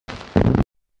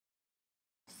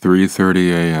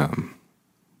3:30 a.m.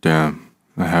 Damn,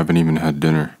 I haven't even had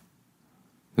dinner.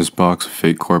 This box of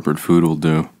fake corporate food will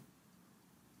do.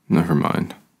 Never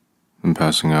mind. I'm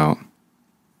passing out.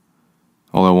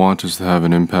 All I want is to have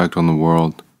an impact on the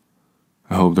world.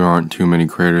 I hope there aren't too many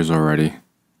craters already.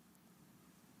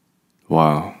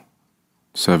 Wow.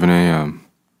 7 a.m.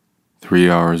 3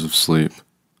 hours of sleep.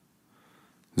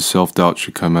 The self-doubt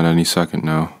should come at any second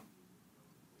now.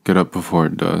 Get up before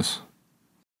it does.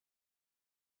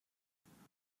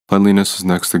 Cleanliness is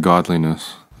next to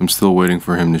godliness. I'm still waiting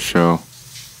for him to show.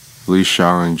 At least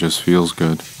showering just feels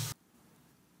good.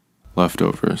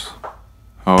 Leftovers.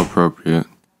 How appropriate.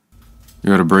 You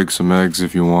gotta break some eggs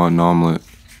if you want an omelet.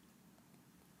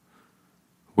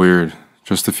 Weird.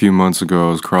 Just a few months ago,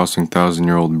 I was crossing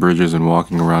 1,000-year-old bridges and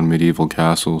walking around medieval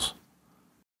castles.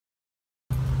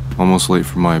 Almost late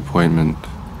for my appointment.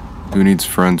 Who needs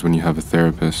friends when you have a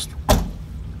therapist?